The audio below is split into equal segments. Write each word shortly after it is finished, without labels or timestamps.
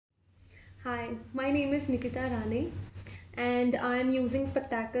Hi, my name is Nikita Rane and I am using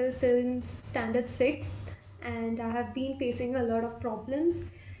spectacles since standard 6th, and I have been facing a lot of problems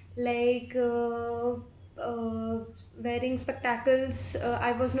like wearing spectacles.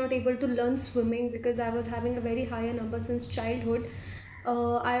 I was not able to learn swimming because I was having a very higher number since childhood.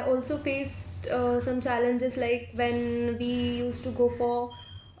 I also faced some challenges like when we used to go for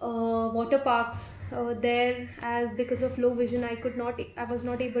water parks there, as because of low vision I was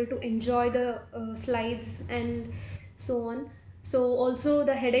not able to enjoy the slides and so on. So also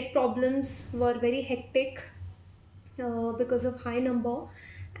the headache problems were very hectic because of high number,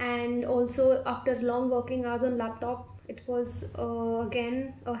 and also after long working hours on laptop it was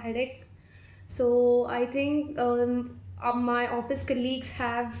again a headache. So I think my office colleagues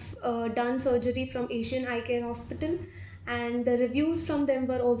have done surgery from Asian Eye Care Hospital, and the reviews from them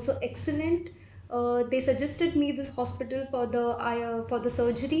were also excellent. They suggested me this hospital for the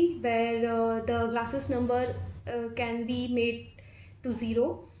surgery where the glasses number can be made to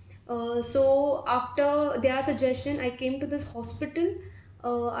zero. So after their suggestion, I came to this hospital.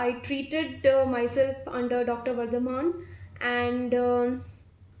 I treated myself under Dr. Vardhaman, and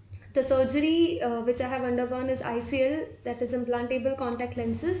the surgery which I have undergone is ICL, that is implantable contact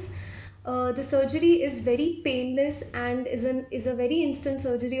lenses. The surgery is very painless and is a very instant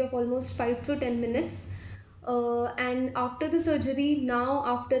surgery of almost 5 to 10 minutes. And after the surgery, now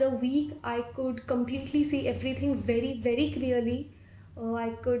after a week, I could completely see everything very clearly. I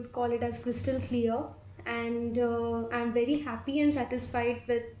could call it as crystal clear, and I'm very happy and satisfied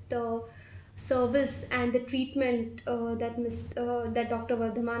with the service and the treatment that Dr.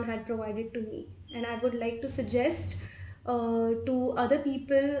 Vardhaman had provided to me. And I would like to suggest to other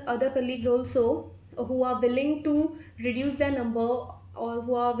people, other colleagues also, who are willing to reduce their number or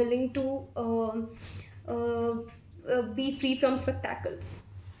who are willing to be free from spectacles.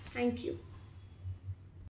 Thank you.